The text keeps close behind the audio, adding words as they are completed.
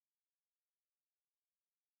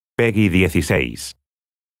Peggy 16.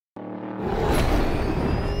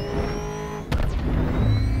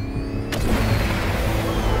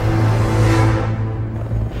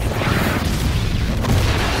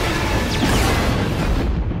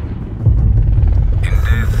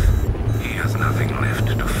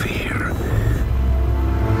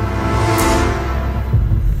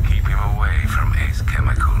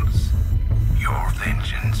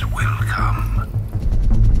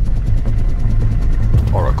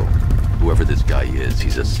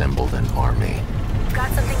 He's assembled an army.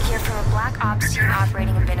 Got something here from a black ops team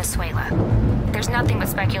operating in Venezuela. There's nothing but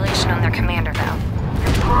speculation on their commander,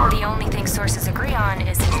 though. The only thing sources agree on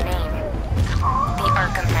is his name. The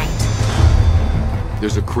Arkham Knight.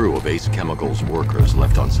 There's a crew of Ace Chemicals workers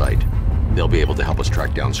left on site. They'll be able to help us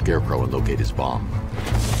track down Scarecrow and locate his bomb.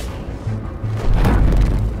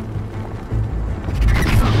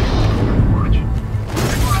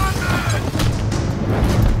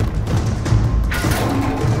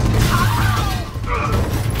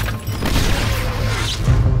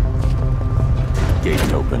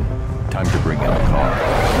 Gates open. Time to bring in the car.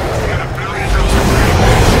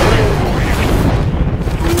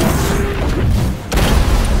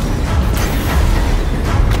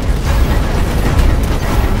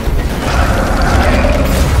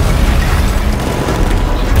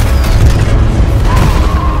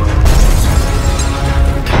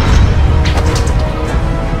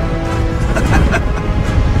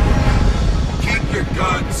 Keep your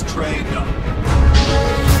guns trained up.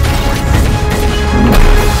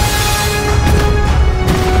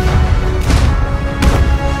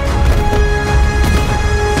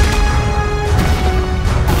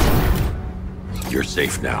 You're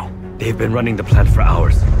safe now. They've been running the plant for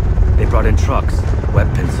hours. They brought in trucks,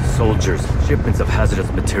 weapons, soldiers, shipments of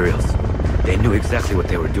hazardous materials. They knew exactly what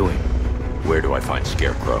they were doing. Where do I find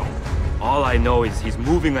Scarecrow? All I know is he's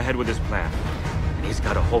moving ahead with his plan. And he's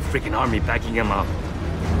got a whole freaking army backing him up.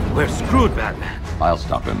 We're screwed, Batman. I'll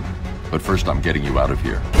stop him. But first I'm getting you out of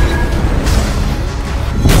here.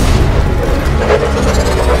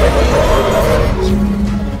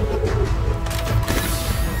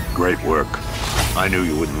 Great work. I knew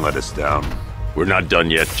you wouldn't let us down. We're not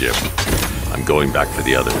done yet, Jim. I'm going back for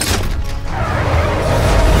the others.